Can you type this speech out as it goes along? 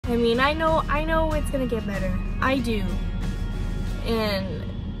I mean, I know it's gonna get better. I do. And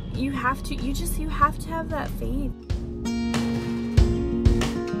you have to have that faith.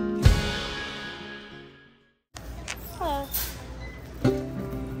 Hello.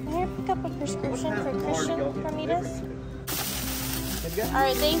 I'm here to pick up a prescription for Christian from Edith.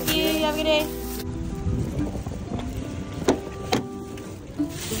 Alright, thank you. You have a good day.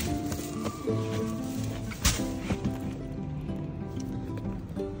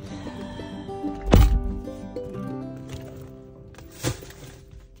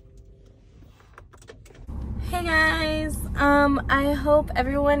 Hey guys, I hope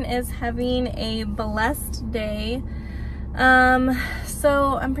everyone is having a blessed day.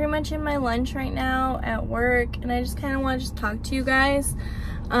 So I'm pretty much in my lunch right now at work, and I just kind of want to just talk to you guys,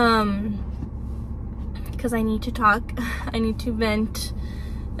 because I need to talk. I need to vent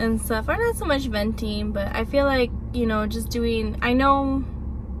and stuff, or not so much venting, but I feel like, you know, just doing, I know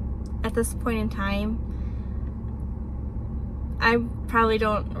at this point in time, I probably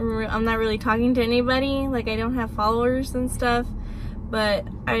I'm not really talking to anybody, like I don't have followers and stuff, but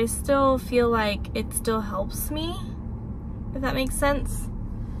I still feel like it still helps me, if that makes sense,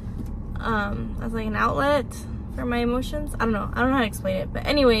 as like an outlet for my emotions. I don't know how to explain it, but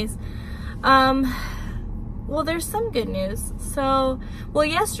anyways, well, there's some good news. So, well,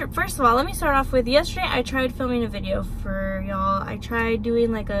 yesterday, first of all, let me start off with yesterday. I tried filming a video for y'all. I tried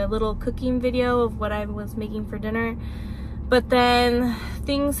doing like a little cooking video of what I was making for dinner. But then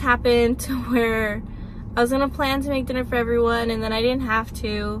things happened to where I was gonna plan to make dinner for everyone, and then I didn't have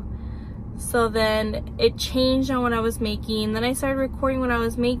to. So then it changed on what I was making. Then I started recording what I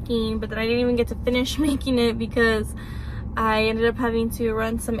was making, but then I didn't even get to finish making it because I ended up having to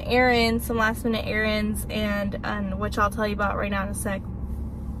run some errands, some last minute errands, and which I'll tell you about right now in a sec.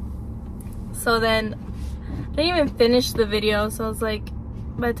 So then I didn't even finish the video. So I was like,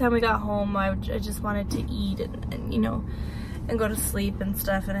 by the time we got home, I just wanted to eat and you know, and go to sleep and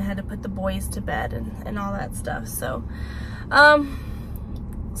stuff, and I had to put the boys to bed and all that stuff. So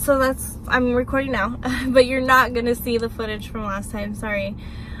so that's, I'm recording now, but you're not gonna see the footage from last time, sorry.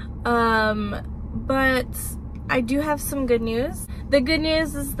 But I do have some good news. The good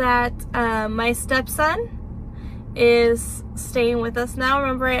news is that my stepson is staying with us now.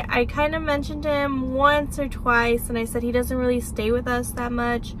 Remember, I kind of mentioned him once or twice, and I said he doesn't really stay with us that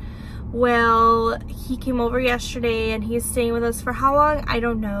much. Well, he came over yesterday, and he's staying with us for how long? I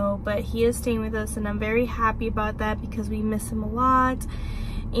don't know, but he is staying with us, and I'm very happy about that because we miss him a lot.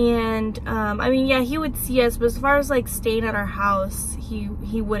 And I mean, yeah, he would see us, but as far as like staying at our house, he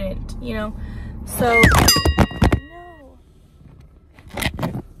wouldn't, you know. So no,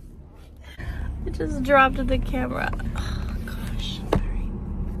 it just dropped the camera. Oh gosh, sorry.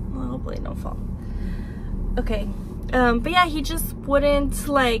 Well, hopefully no fall. Okay. But yeah, he just wouldn't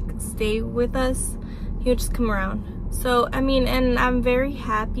like stay with us. He would just come around. So I mean, and I'm very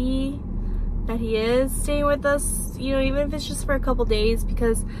happy that he is staying with us, you know, even if it's just for a couple days,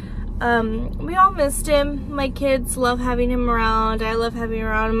 because we all missed him. My kids love having him around. I love having him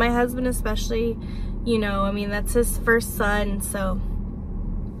around. My husband especially, you know, I mean, that's his first son, so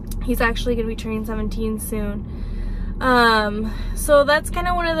he's actually gonna be turning 17 soon. So that's kind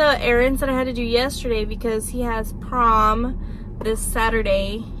of one of the errands that I had to do yesterday, because he has prom this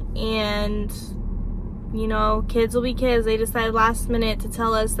Saturday, and you know, kids will be kids. They decided last minute to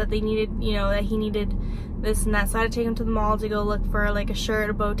tell us that they needed, you know, that he needed this and that. So I had to take him to the mall to go look for like a shirt,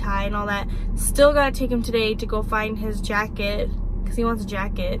 a bow tie, and all that. Still gotta take him today to go find his jacket, because he wants a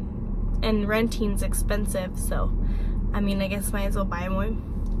jacket, and renting's expensive. So I mean, I guess might as well buy him one.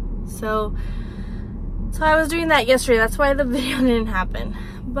 So I was doing that yesterday. That's why the video didn't happen.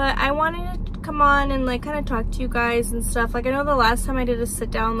 But I wanted to come on and like kind of talk to you guys and stuff. Like, I know the last time I did a sit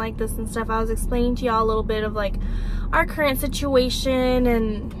down like this and stuff, I was explaining to y'all a little bit of like our current situation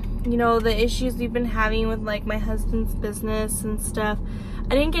and, you know, the issues we've been having with like my husband's business and stuff.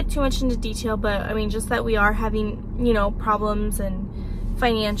 I didn't get too much into detail, but I mean, just that we are having, you know, problems and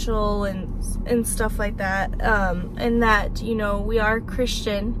financial and stuff like that, and that, you know, we are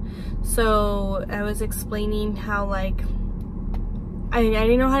Christian. So I was explaining how, like, I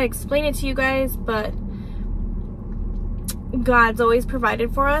didn't know how to explain it to you guys, but God's always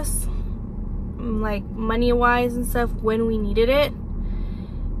provided for us, like money wise and stuff, when we needed it.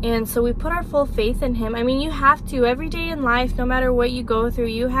 And so we put our full faith in him. I mean, you have to, every day in life, no matter what you go through,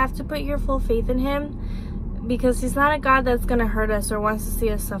 you have to put your full faith in him, because he's not a God that's going to hurt us or wants to see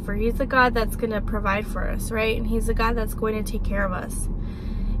us suffer. He's a God that's going to provide for us, right? And he's a God that's going to take care of us.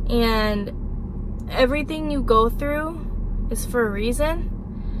 And everything you go through is for a reason.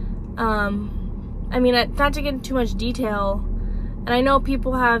 I mean, not to get into too much detail, And I know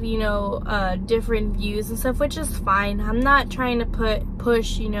people have, you know, different views and stuff, which is fine. I'm not trying to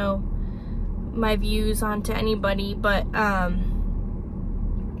push, you know, my views onto anybody, but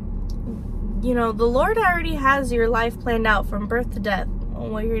you know, the Lord already has your life planned out from birth to death on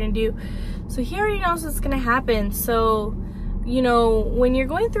what you're gonna do. So he already knows what's gonna happen. So, you know, when you're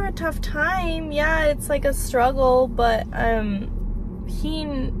going through a tough time, yeah, it's like a struggle, but he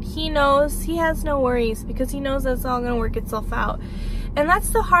knows, he has no worries, because he knows that's all gonna work itself out. And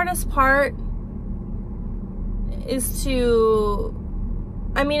that's the hardest part, is to,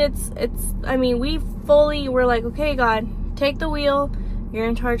 I mean, we're like, okay, God, take the wheel. You're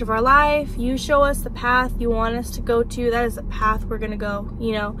in charge of our life. You show us the path you want us to go to. That is the path we're gonna go,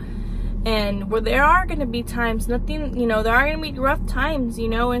 you know. And where there are gonna be times, there are gonna be rough times, you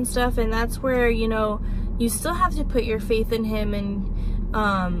know, and stuff. And that's where, you know, you still have to put your faith in him. And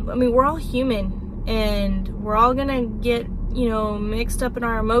I mean, we're all human, and we're all gonna get, you know, mixed up in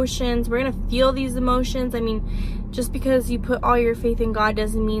our emotions. We're gonna feel these emotions. I mean, just because you put all your faith in God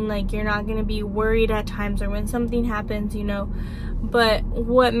doesn't mean like you're not gonna be worried at times or when something happens, you know. But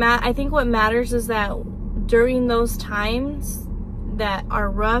I think what matters is that during those times that are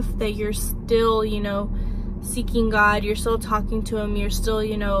rough, that you're still, you know, seeking God, you're still talking to him, you're still,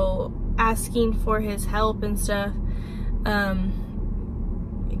 you know, asking for his help and stuff.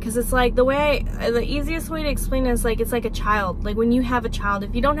 Because it's like, the easiest way to explain it is like, it's like a child. Like when you have a child,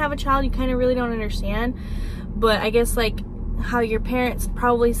 if you don't have a child, you kind of really don't understand. But I guess like how your parents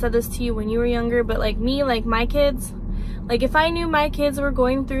probably said this to you when you were younger, but like me, like my kids, like if I knew my kids were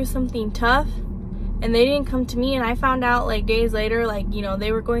going through something tough and they didn't come to me, and I found out like days later, like, you know,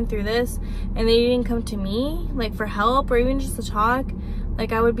 they were going through this and they didn't come to me like for help or even just to talk,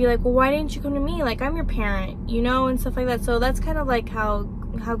 like I would be like, well, why didn't you come to me? Like, I'm your parent, you know, and stuff like that. So that's kind of like how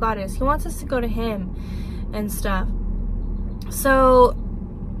God is. He wants us to go to him and stuff. So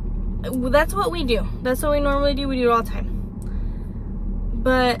that's what we do. That's what we normally do. We do it all the time.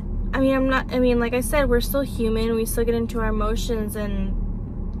 But I mean, like I said, we're still human. We still get into our emotions.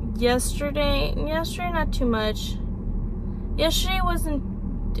 And yesterday not too much. Yesterday wasn't,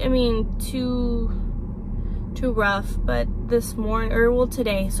 I mean, too rough, but this morning, or well,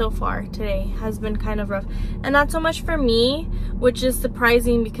 today has been kind of rough. And not so much for me, which is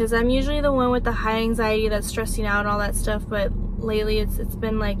surprising because I'm usually the one with the high anxiety that's stressing out and all that stuff. But lately it's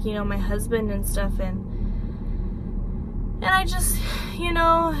been like, you know, my husband and stuff, and I just, you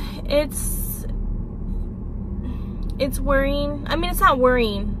know, it's worrying. I mean, it's not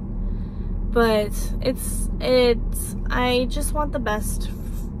worrying, but I just want the best.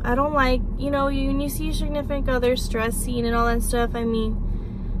 I don't like, you know, when you see your significant other stressing and all that stuff, I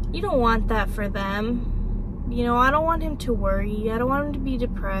mean, you don't want that for them. You know, I don't want him to worry. I don't want him to be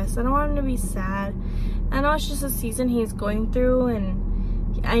depressed. I don't want him to be sad. I know it's just a season he's going through,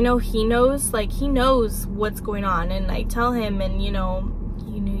 and I know he knows, like, he knows what's going on, and I tell him, and, you know,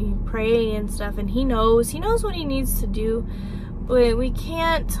 you pray and stuff, and he knows what he needs to do, but we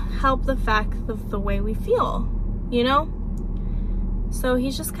can't help the fact of the way we feel, you know? So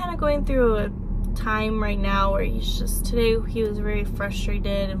he's just kind of going through a time right now where today he was very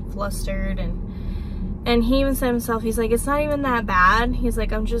frustrated and flustered, and he even said himself, he's like, it's not even that bad. He's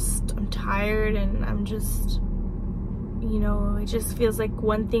like, I'm tired, and I'm just, you know, it just feels like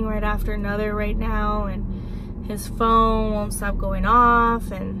one thing right after another right now, and his phone won't stop going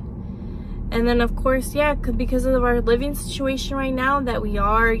off, and then of course, yeah, because of our living situation right now, that we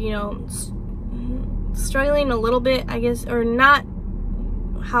are, you know, struggling a little bit, I guess, or not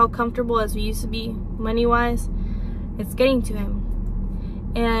how comfortable as we used to be money-wise, it's getting to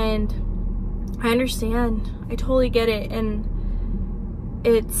him. And I understand. I totally get it. And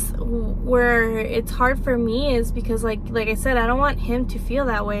it's where it's hard for me is because like I said, I don't want him to feel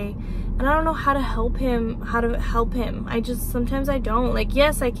that way. And I don't know how to help him, sometimes I don't. Like,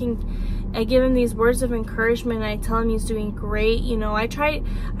 yes, I give him these words of encouragement, and I tell him he's doing great. You know, I try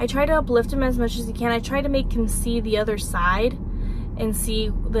to uplift him as much as he can. I try to make him see the other side and see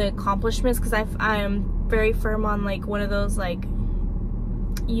the accomplishments, because I'm very firm on like one of those, like,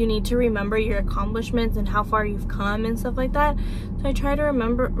 you need to remember your accomplishments and how far you've come and stuff like that. So I try to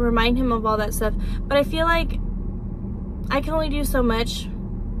remind him of all that stuff. But I feel like I can only do so much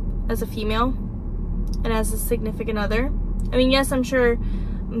as a female and as a significant other. I mean, yes, I'm sure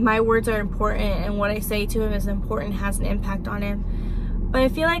my words are important and what I say to him is important, has an impact on him. But I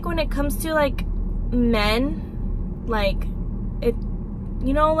feel like when it comes to like men, like, it,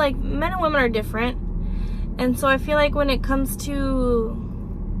 you know, like men and women are different. And so I feel like when it comes to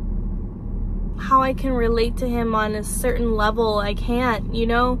how I can relate to him on a certain level, I can't, you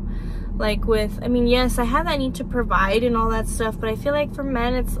know, Like with, I mean, yes, I have that need to provide and all that stuff, but I feel like for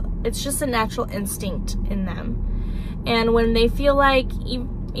men, it's just a natural instinct in them. And when they feel like,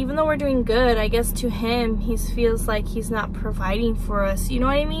 even though we're doing good, I guess to him, he feels like he's not providing for us. You know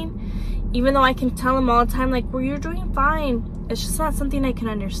what I mean? Even though I can tell him all the time, like, well, you're doing fine. It's just not something I can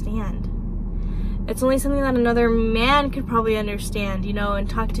understand. It's only something that another man could probably understand, you know, and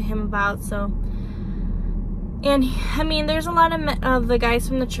talk to him about. So, and I mean, there's a lot of the guys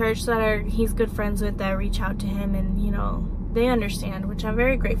from the church that he's good friends with that reach out to him, and, you know, they understand, which I'm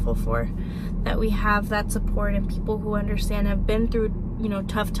very grateful for, that we have that support and people who understand, have been through, you know,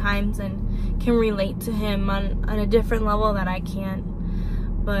 tough times and can relate to him on a different level that I can.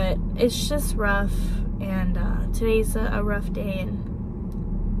 But it's just rough, and today's a rough day, and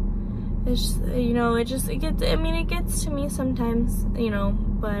it's just, you know, it gets to me sometimes, you know,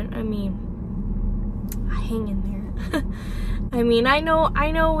 but I mean, I hang in there. I mean, I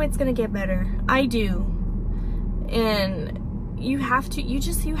know it's gonna get better. I do. And you have to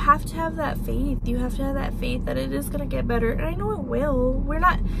have that faith. You have to have that faith that it is gonna get better. And I know it will. We're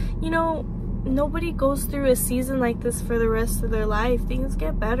not, you know, nobody goes through a season like this for the rest of their life. Things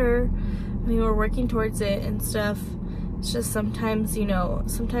get better. I mean, we're working towards it and stuff. It's just sometimes, you know,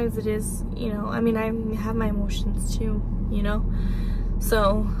 sometimes it is, you know, I mean, I have my emotions too, you know.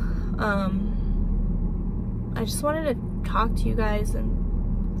 So, I just wanted to talk to you guys,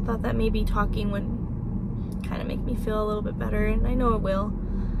 and thought that maybe talking would kind of make me feel a little bit better, and I know it will.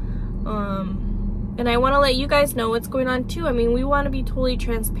 And I want to let you guys know what's going on too. I mean, we want to be totally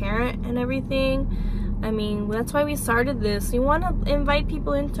transparent and everything. I mean, that's why we started this. We want to invite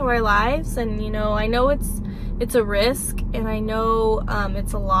people into our lives, and, you know, I know it's a risk, and I know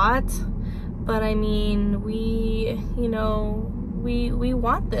it's a lot, but I mean, you know, we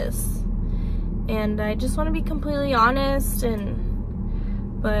want this, and I just want to be completely honest.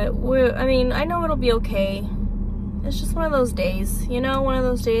 But I mean, I know it'll be okay. It's just one of those days, you know, one of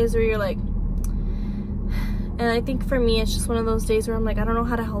those days where you're like, and I think for me, it's just one of those days where I'm like, I don't know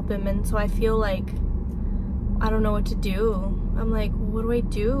how to help him, and so I feel like I don't know what to do. I'm like, what do I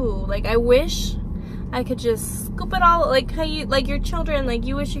do? Like, I wish I could just scoop it all, like how you, like your children, like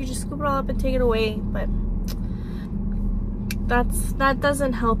you wish you could just scoop it all up and take it away, but that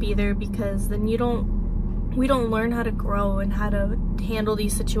doesn't help either, because then we don't learn how to grow and how to handle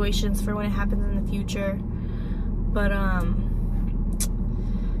these situations for when it happens in the future. But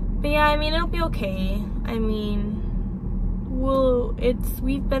yeah, I mean, it'll be okay. I mean,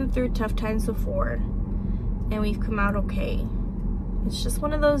 we've been through tough times before, and we've come out okay. It's just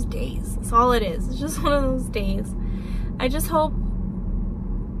one of those days. That's all it is. It's just one of those days. I just hope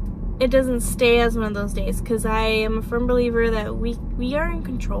it doesn't stay as one of those days, because I am a firm believer that we are in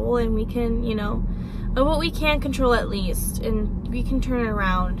control, and we can, you know, of what we can control at least, and we can turn it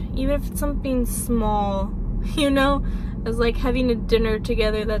around, even if it's something small, you know, as like having a dinner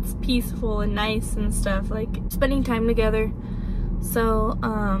together that's peaceful and nice and stuff, like spending time together. So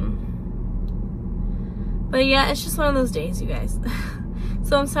but yeah, it's just one of those days, you guys.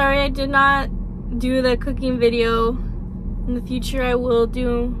 So I'm sorry I did not do the cooking video. In the future I will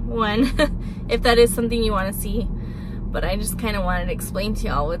do one if that is something you want to see, but I just kind of wanted to explain to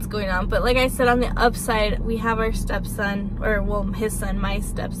y'all what's going on. But like I said, on the upside, we have our stepson, or well, his son, my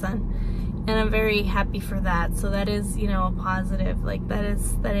stepson, and I'm very happy for that. So that is, you know, a positive. Like that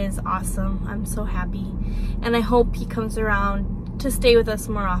is awesome. I'm so happy, and I hope he comes around to stay with us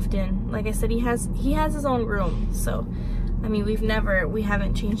more often. Like I said, he has his own room, so I mean, we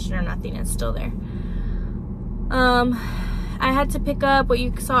haven't changed it or nothing. It's still there. I had to pick up what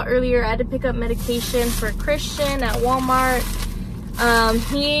you saw earlier. I had to pick up medication for Christian at Walmart.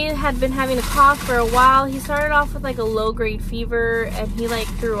 He had been having a cough for a while. He started off with like a low-grade fever, and he like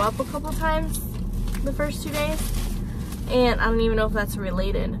threw up a couple times the first 2 days. And I don't even know if that's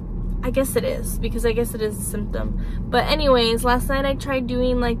related. I guess it is, because I guess it is a symptom. But anyways, last night I tried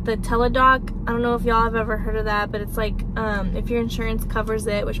doing like the teledoc. I don't know if y'all have ever heard of that, but it's like if your insurance covers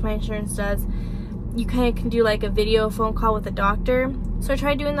it, which my insurance does, you kind of can do like a video phone call with a doctor. So I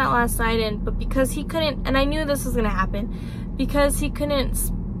tried doing that last night, but because he couldn't, and I knew this was gonna happen, because he couldn't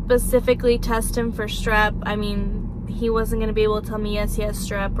specifically test him for strep, I mean, he wasn't gonna be able to tell me yes, he has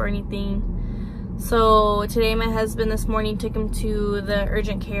strep or anything. So today my husband this morning took him to the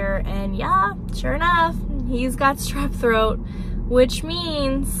urgent care, and yeah, sure enough, he's got strep throat, which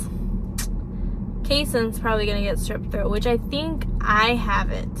means Kaysen's probably gonna get strep throat, which I think I have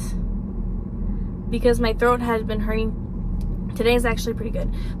it, because my throat had been hurting. Today's actually pretty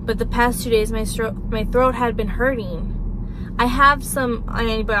good, but the past 2 days my throat had been hurting. I have some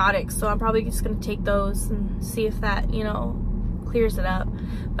antibiotics, so I'm probably just gonna take those and see if that, you know, clears it up.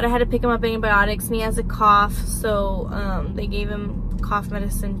 But I had to pick him up antibiotics, and he has a cough, so they gave him cough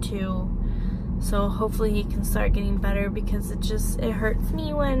medicine too. So hopefully he can start getting better, because it hurts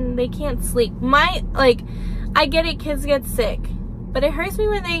me when they can't sleep. I get it, kids get sick, but it hurts me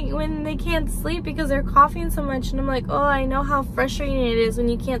when they can't sleep because they're coughing so much, and I'm like, oh, I know how frustrating it is when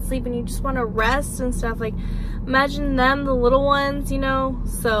you can't sleep and you just want to rest and stuff. Like, imagine them, the little ones, you know.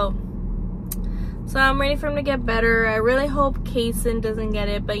 So I'm ready for him to get better. I really hope Kaysen doesn't get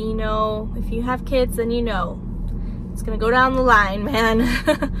it, but you know, if you have kids, then you know it's gonna go down the line, man.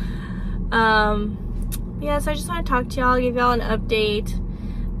 Yeah, so I just want to talk to y'all, give y'all an update,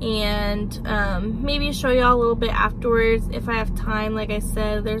 and maybe show y'all a little bit afterwards if I have time. Like I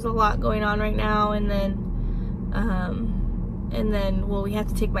said, there's a lot going on right now, and then well, we have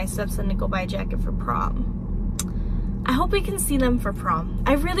to take my stepson to go buy a jacket for prom. I hope we can see them for prom.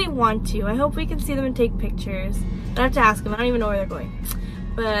 I really want to. I hope we can see them and take pictures. I have to ask them. I don't even know where they're going.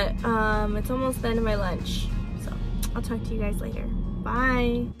 But it's almost the end of my lunch, so I'll talk to you guys later.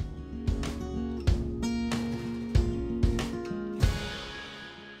 Bye.